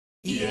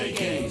EA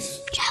Games.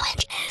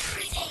 Challenge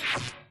everything.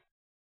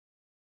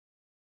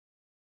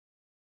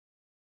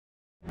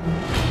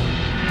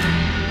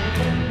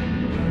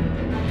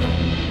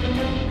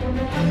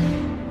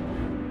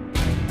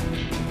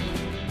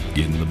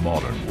 In the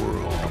modern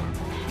world,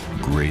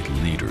 great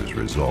leaders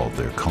resolve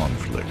their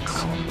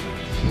conflicts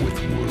with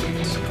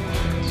words.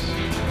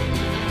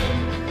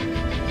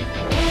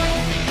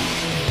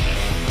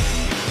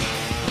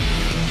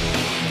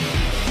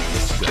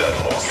 Jet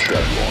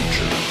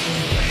launcher.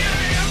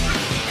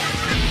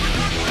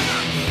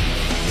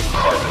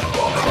 Carbon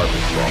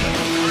bombing.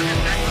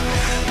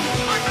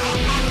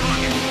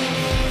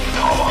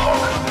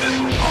 Tomahawk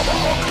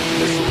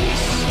missiles.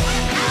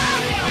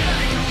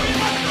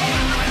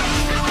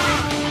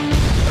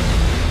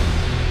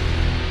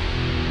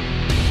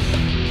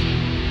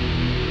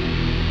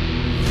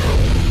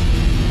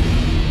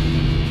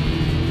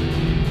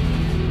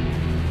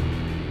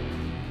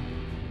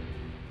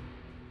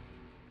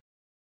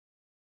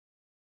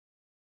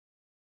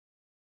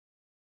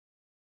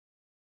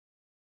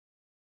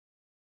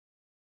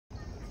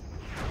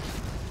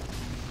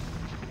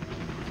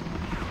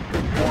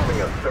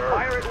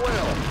 Fire at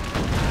will.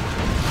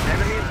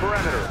 Enemy in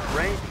perimeter.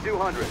 Range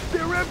 200.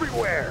 They're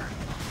everywhere.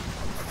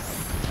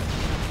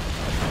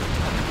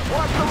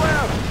 Watch the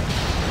left.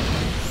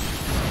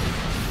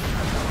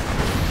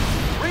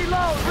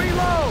 Reload!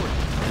 Reload!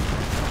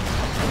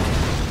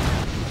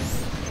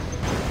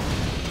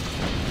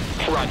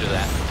 Roger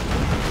that.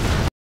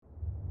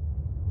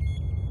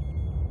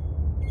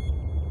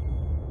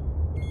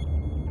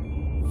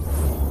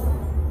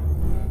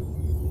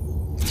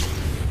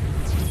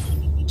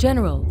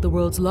 General, the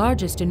world's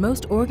largest and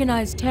most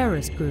organized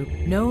terrorist group,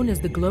 known as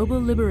the Global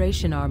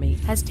Liberation Army,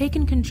 has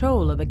taken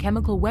control of a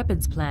chemical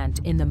weapons plant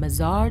in the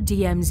Mazar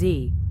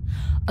DMZ.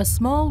 A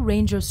small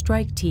Ranger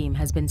strike team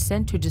has been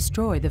sent to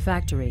destroy the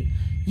factory.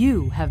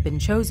 You have been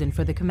chosen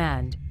for the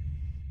command.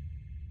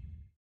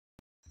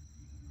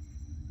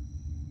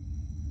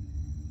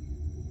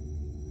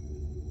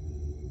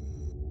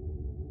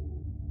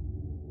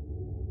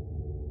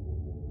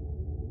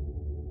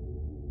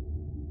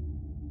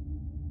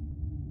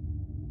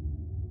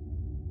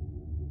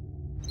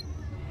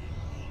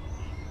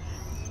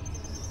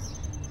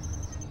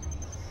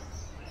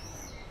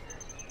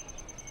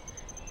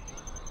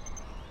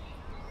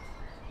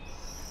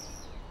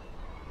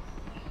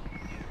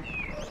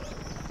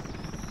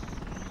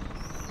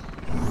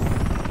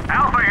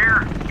 Alpha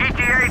here.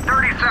 ETA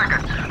 30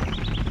 seconds.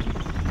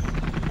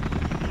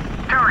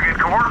 Target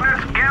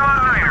coordinates, Gallon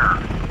Niner.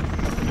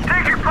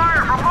 Taking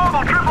fire from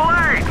Mobile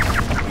AAA.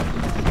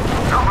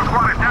 Alpha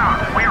squad is down.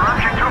 We are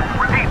option 2.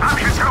 Repeat,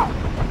 option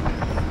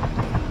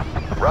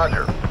 2.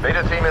 Roger.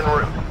 Beta team en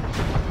route.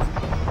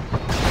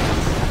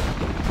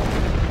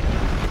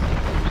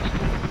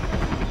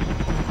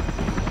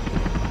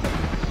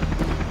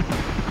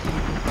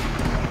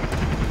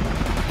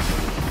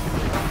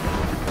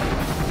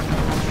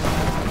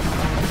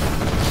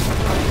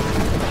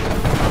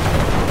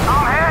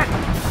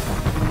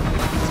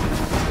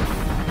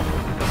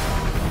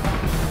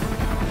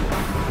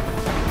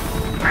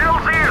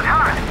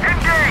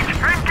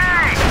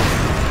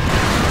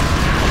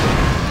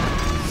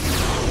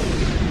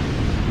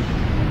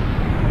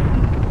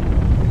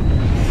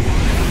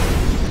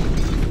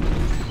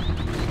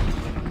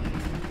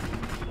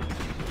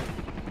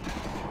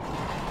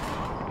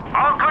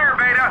 All clear,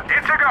 Beta.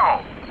 It's a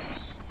go.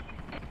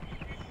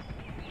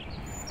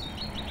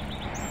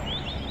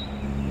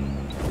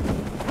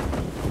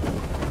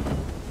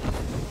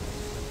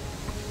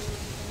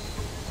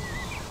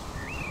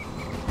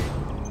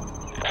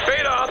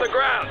 Beta on the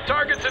ground.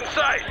 Targets in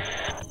sight.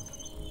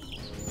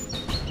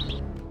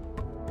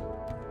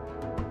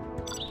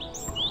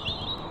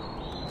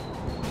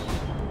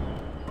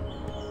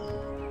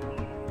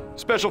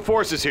 Special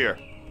Forces here.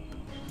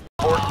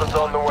 Reinforcements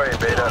on the way,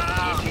 Beta.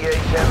 ETA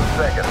 10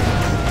 seconds.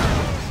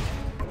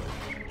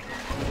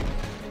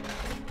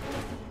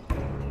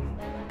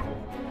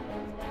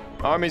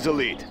 Army's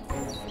elite.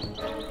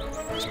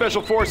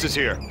 Special Forces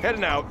here.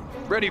 Heading out.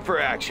 Ready for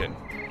action.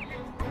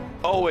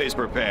 Always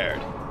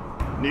prepared.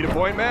 Need a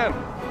point, man?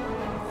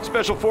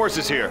 Special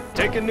Forces here.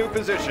 Taking new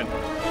position.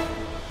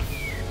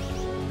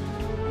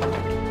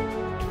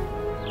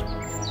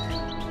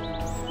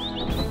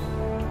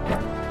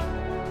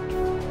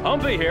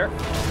 Humvee here.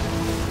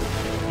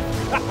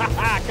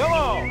 Come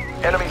on!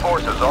 Enemy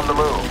forces on the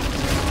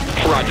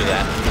move. Roger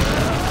that.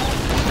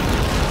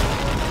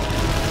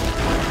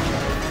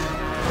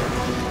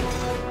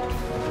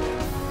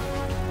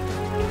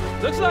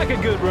 Looks like a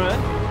good run.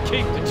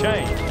 Keep the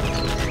change.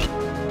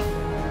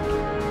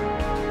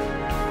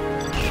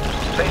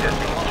 Beta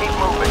team, keep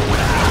moving.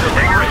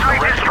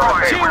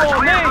 Two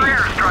on me!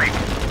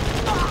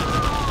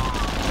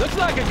 Looks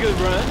like a good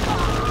run.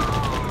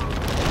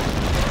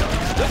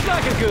 Looks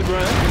like a good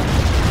run.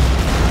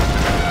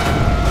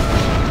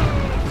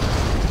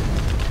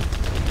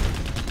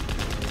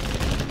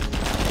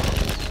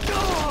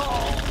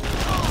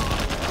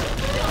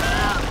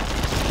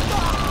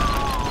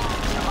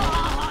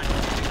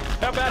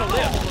 How about a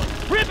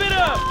lift? Rip it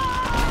up!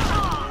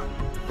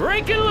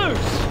 Breaking loose!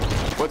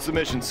 What's the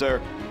mission, sir?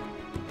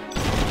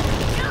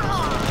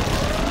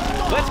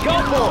 Let's go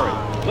for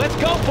it! Let's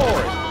go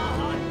for it!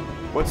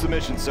 What's the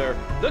mission, sir?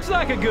 Looks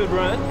like a good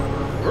run.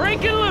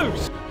 Breaking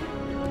loose!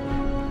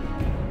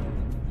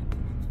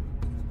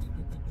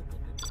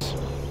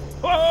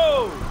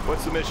 Whoa!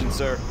 What's the mission,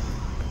 sir?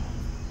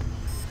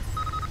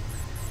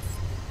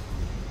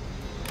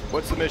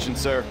 What's the mission,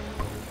 sir?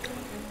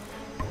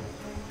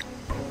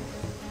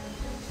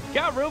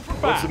 Got room for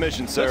 5. What's the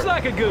mission, sir? Looks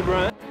like a good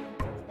run.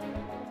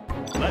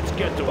 Let's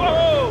get to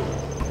Whoa!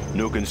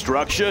 New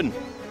construction.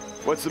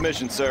 What's the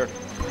mission, sir?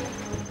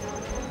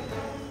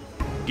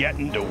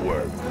 Getting to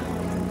work.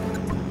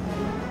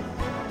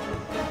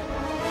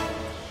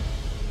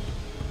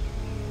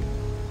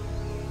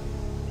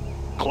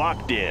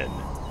 Clocked in.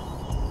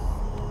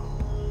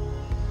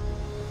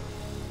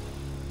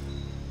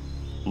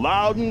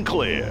 Loud and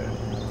clear.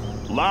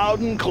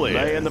 Loud and clear.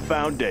 Laying the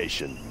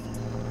foundation.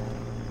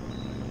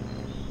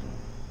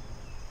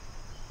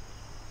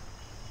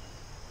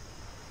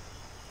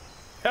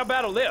 How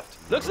about a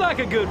lift? Looks like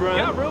a good run.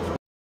 Got room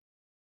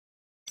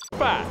for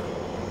 5.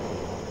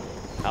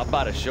 How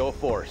about a show of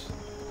force?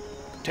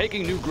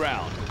 Taking new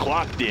ground.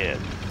 Clocked in.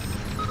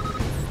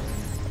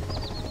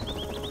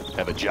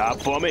 Have a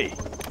job for me?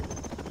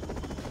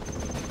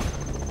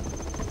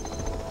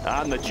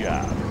 On the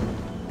job.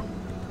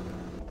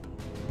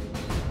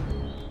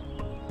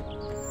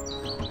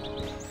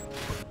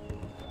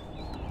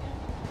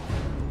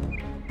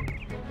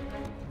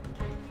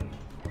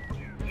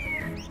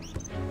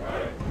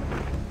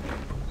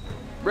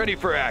 Ready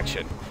for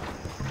action.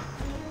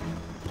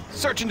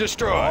 Search and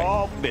destroy.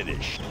 All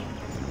finished.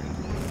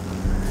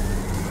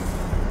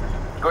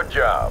 Good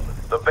job.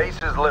 The base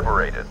is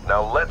liberated.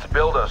 Now let's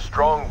build a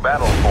strong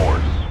battle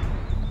force.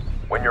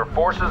 When your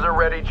forces are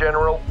ready,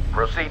 General,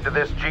 proceed to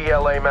this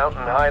GLA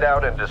mountain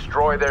hideout and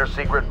destroy their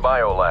secret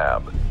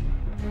biolab.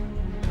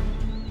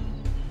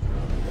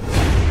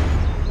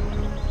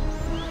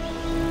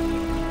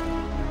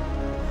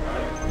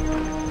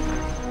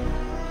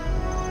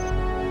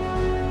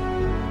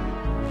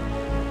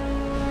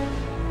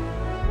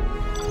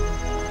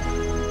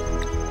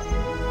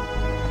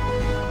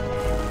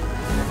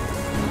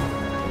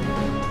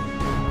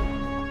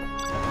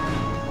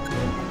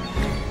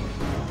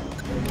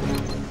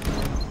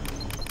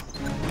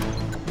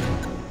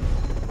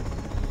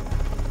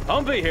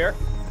 Humvee here.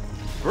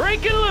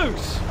 Breaking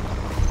loose!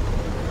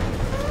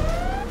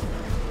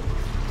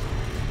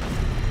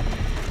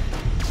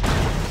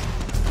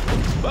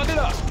 Bucket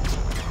up!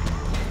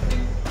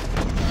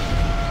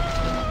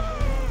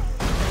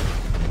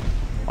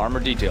 Armor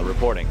detail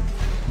reporting.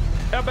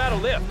 How about a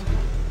lift?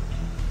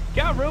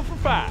 Got room for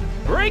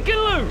 5. Breaking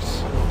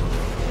loose!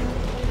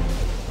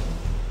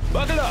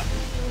 Bucket up!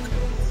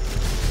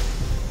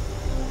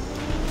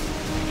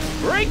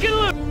 Breaking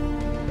loose!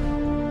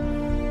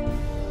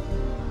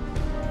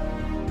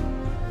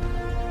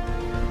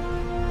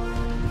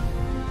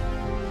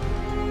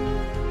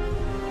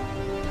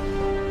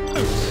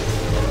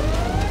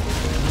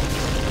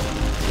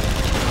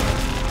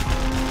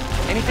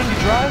 Anything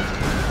to drive?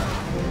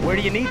 Where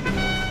do you need me?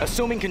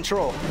 Assuming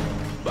control.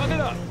 Bucket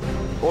up!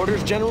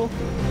 Orders, General?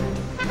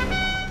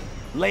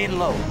 Laying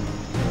low.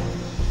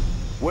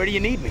 Where do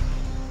you need me?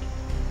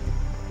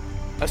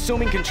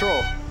 Assuming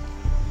control.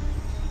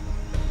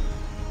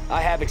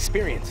 I have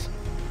experience.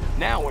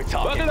 Now we're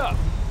talking. Bucket up!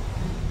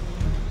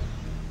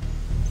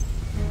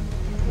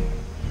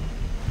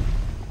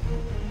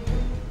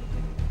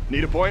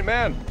 Need a point,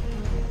 man?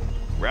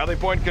 Rally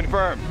point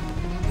confirmed.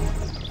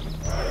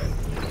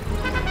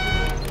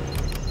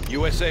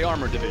 USA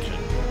Armor Division.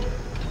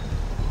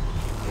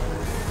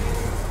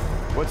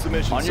 What's the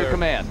mission, On sir? your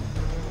command.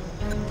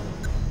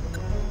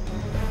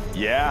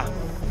 Yeah?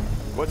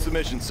 What's the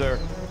mission, sir?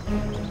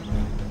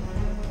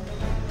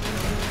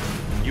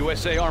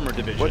 USA Armor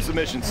Division. What's the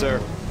mission, sir?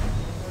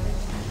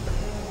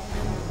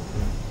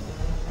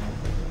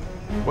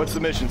 What's the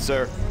mission,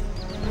 sir?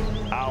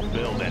 I'll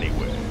build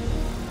anywhere.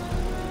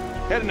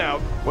 Heading out.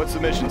 What's the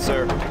mission,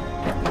 sir?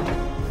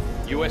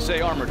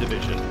 USA Armor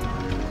Division.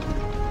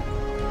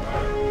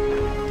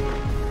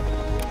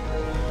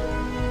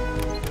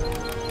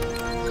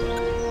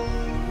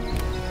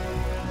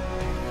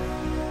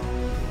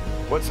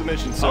 What's the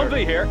mission, sir?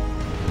 Humvee here.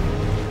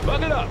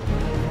 Bucket up.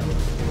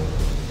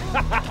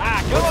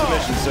 What's the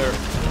mission, sir?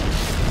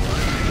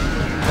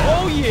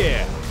 Oh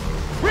yeah.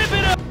 Rip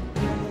it up.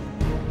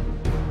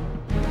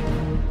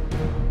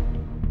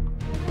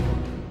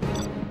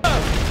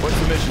 What's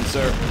the mission,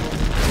 sir?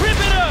 Rip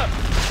it up.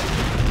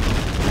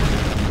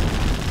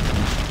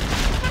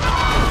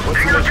 What's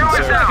the You're mission,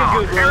 going sir? down.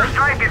 Good run.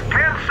 Airstrike in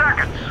 10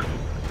 seconds.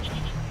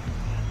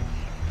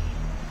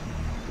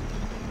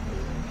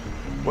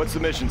 What's the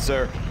mission,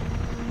 sir?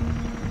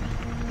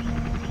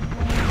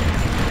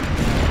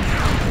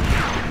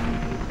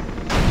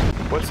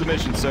 What's the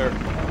mission, sir?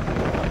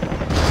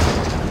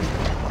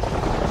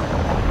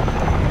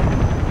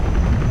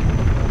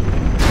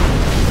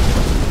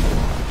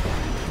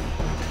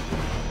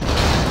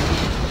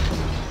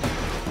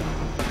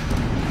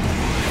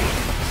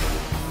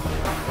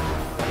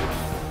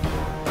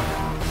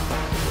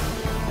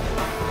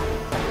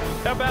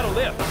 How about a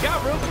lift?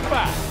 Got room for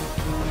 5.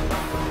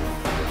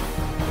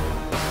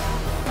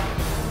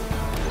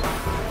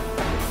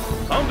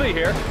 Humvee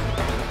here.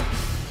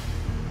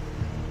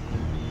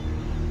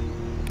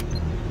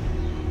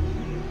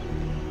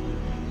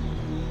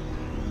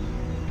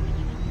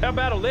 How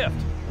about a lift?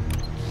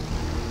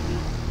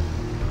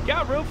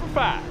 Got room for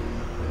 5.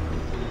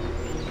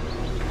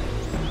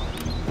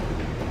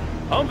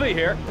 Humvee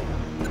here.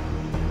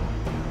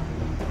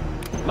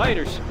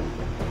 Laters.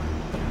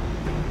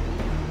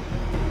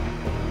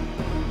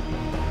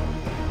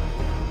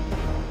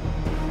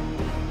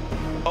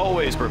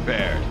 Always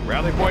prepared.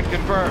 Rally point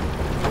confirmed.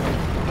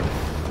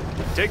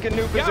 Taking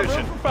new Got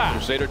position. room for 5.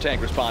 Crusader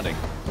tank responding.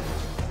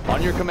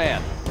 On your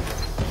command.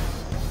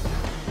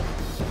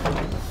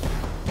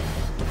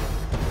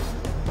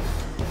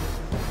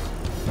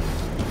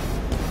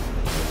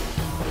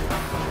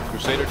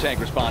 Crusader tank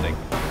responding.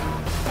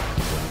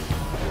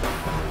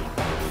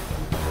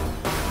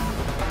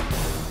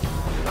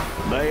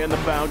 Laying the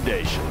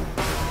foundation.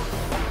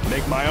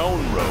 Make my own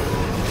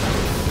road.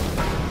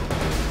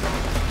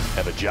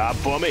 Have a job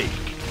for me.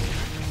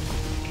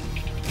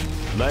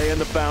 Laying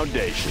the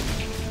foundation.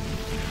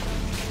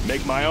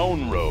 Make my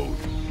own road.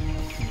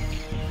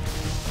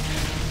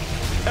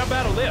 How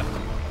about a lift?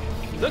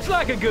 Looks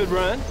like a good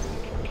run.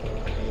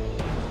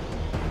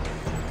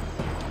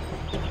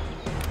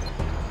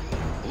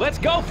 Let's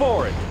go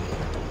for it.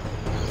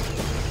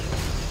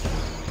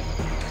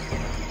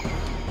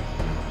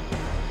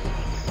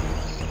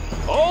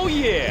 Oh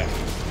yeah.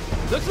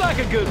 Looks like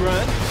a good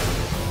run.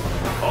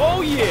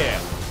 Oh yeah.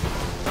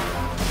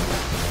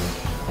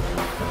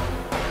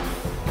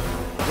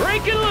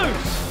 Breaking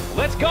loose.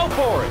 Let's go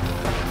for it.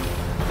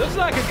 Looks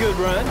like a good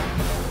run.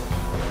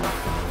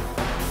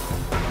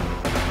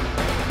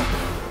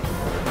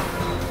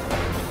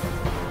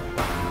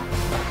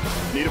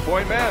 Need a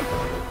point man.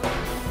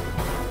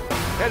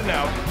 Heading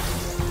out.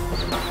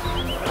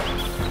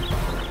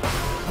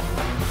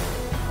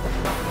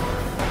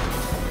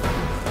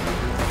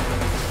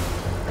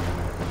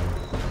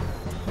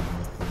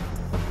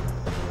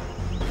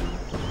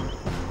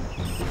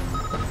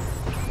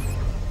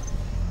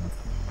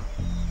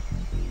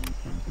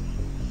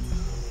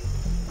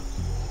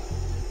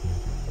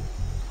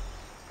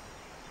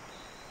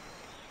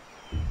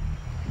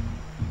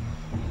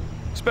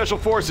 Special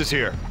Forces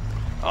here.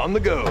 On the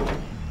go.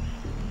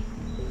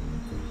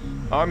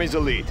 Army's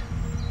elite.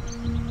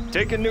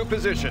 Taking new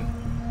position.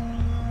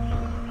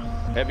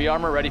 Heavy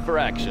armor ready for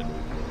action.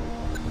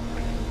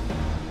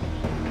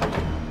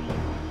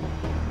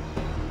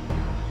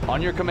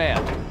 On your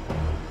command.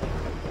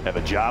 Have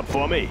a job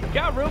for me.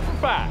 Got room for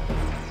 5.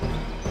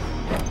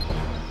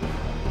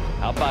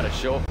 How about a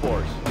show of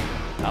force?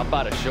 How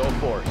about a show of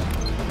force?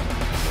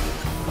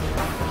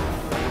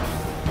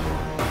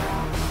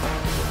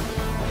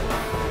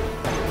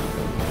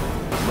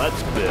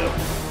 Let's build.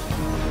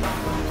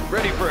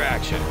 Ready for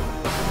action.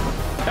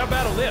 How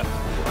about a lift?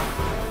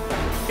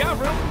 Got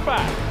room for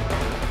 5.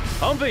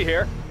 Humvee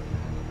here.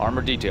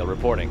 Armor detail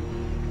reporting.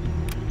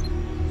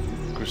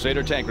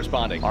 Crusader tank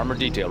responding. Armor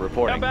detail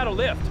reporting. How about a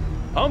lift?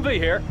 Humvee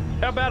here.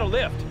 How about a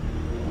lift?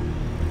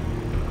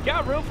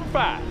 Got room for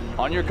 5.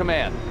 On your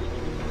command.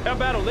 How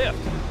about a lift?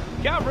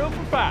 Got room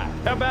for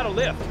 5. How about a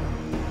lift?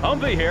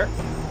 Humvee here.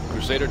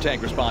 Crusader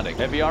tank responding.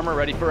 Heavy armor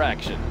ready for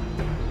action.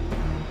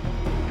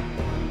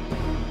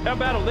 How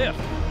about a lift?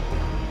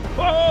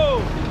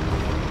 Whoa!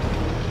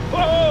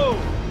 Whoa!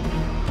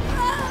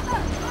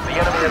 The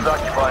enemy is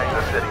occupying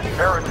the city.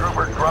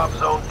 Paratrooper drop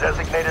zone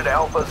designated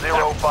Alpha 05. This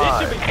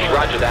should be close.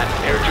 Roger that.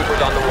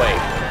 Paratroopers on the way.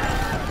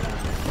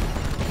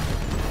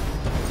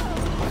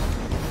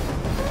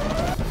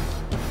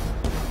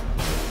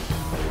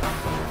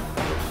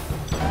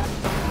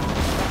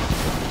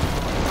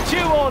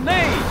 Chew on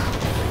these!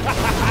 Come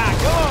on!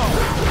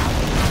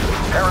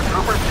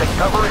 Paratroopers take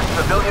cover in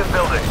civilian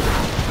buildings.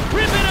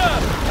 Rip it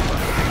up!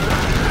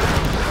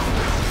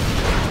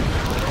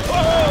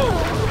 Whoa!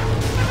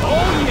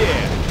 Oh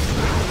yeah!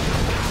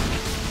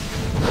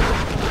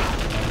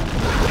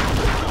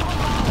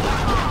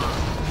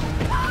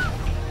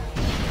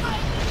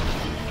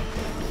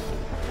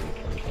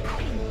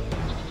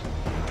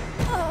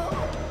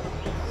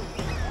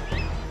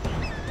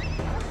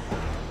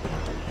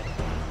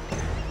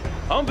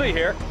 Humvee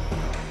here.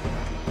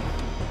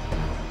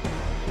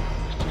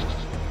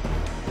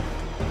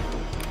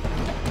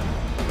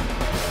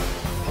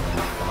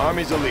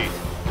 Army's elite.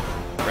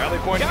 Rally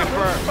point Got room for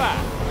confirmed.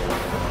 5.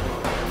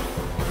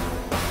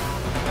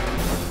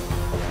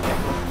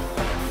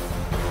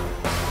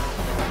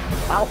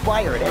 I'll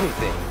fire at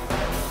anything.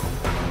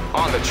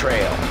 On the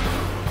trail.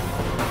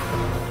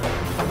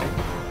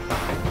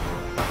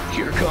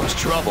 Here comes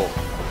trouble.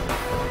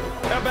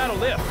 How about a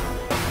lift?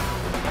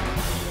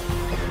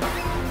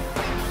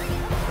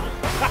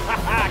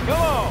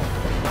 Come on!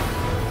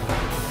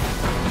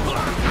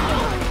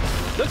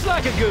 Looks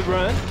like a good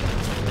run.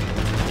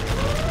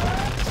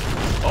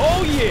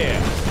 Oh yeah!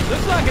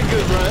 Looks like a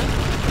good run.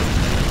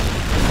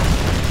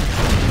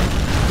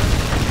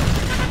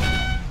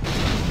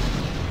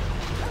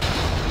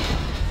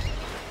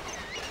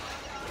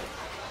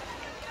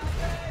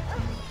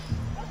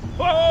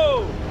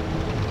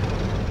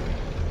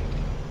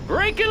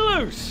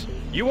 loose!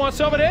 You want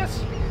some of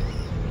this?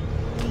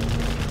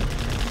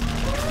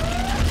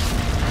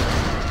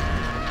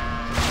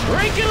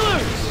 Break it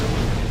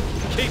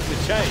loose! Keep the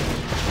change.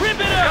 Rip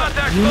it up!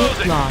 Contact Unit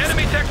closing. lost.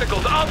 Enemy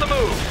technicals on the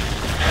move.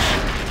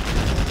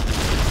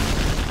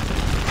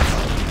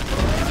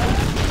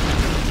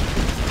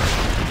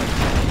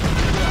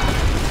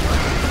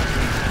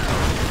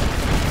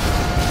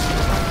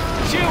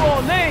 Chew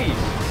on these!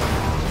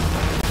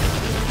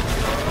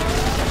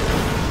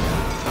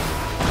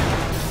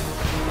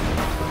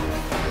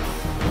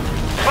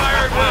 Fire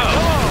at will.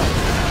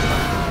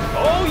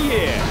 Oh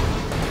yeah!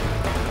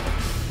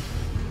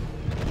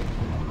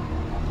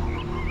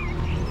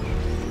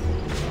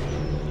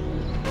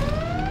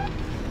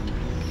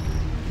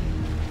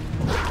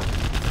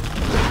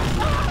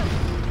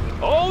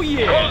 Oh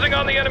yeah! Closing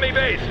on the enemy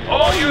base.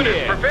 All units,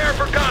 yeah. prepare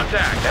for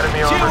contact. Enemy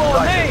Chew armor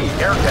on sighted. me.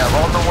 Aircraft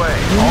on the way.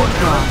 All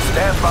units,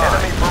 stand by.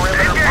 Enemy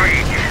perimeter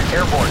breach.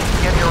 Airborne,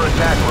 begin your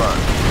attack run.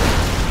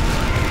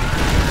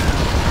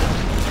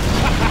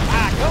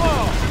 Come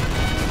on!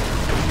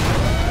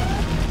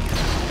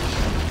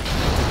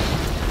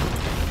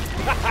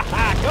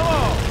 Come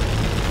on!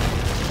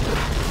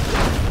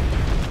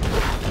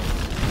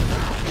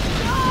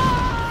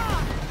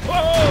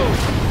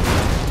 Whoa!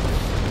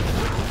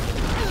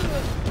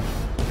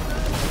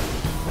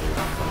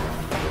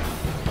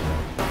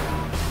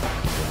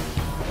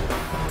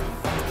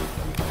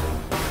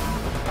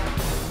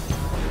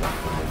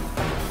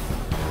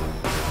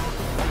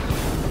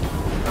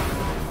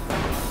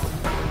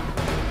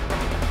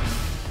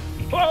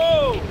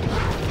 Whoa!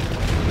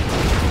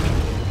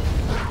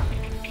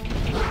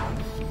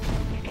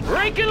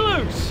 Break it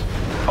loose!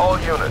 All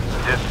units,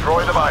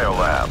 destroy the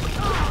biolab.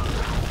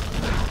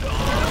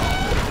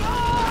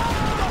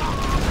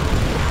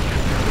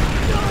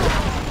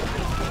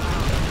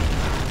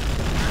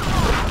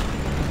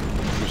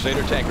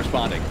 Crusader tank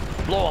responding.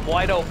 Blow them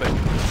wide open.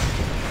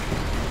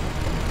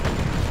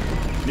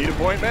 Need a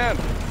point, man?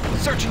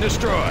 Search and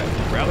destroy.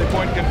 Rally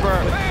point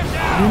confirmed.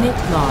 Unit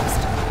lost.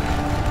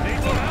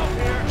 Need some help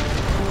here.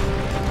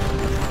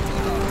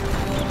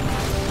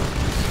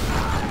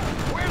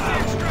 Where's the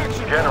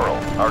extraction? General,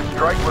 our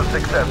strike was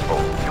successful.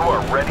 You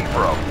are ready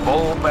for a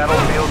full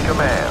battlefield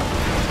command.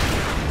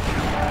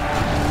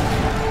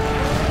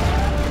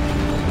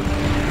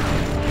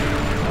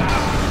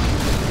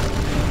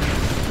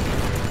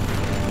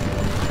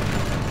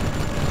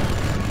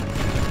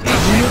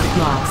 Unit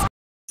lost.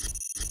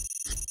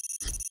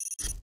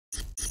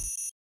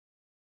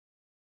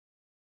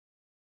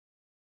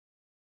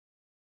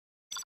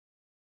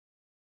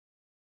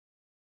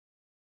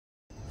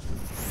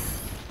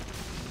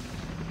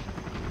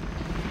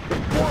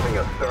 Forming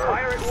us, sir.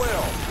 Fire at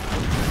will.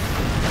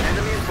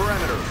 Enemy in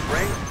perimeter.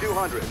 Range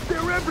 200.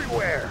 They're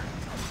everywhere.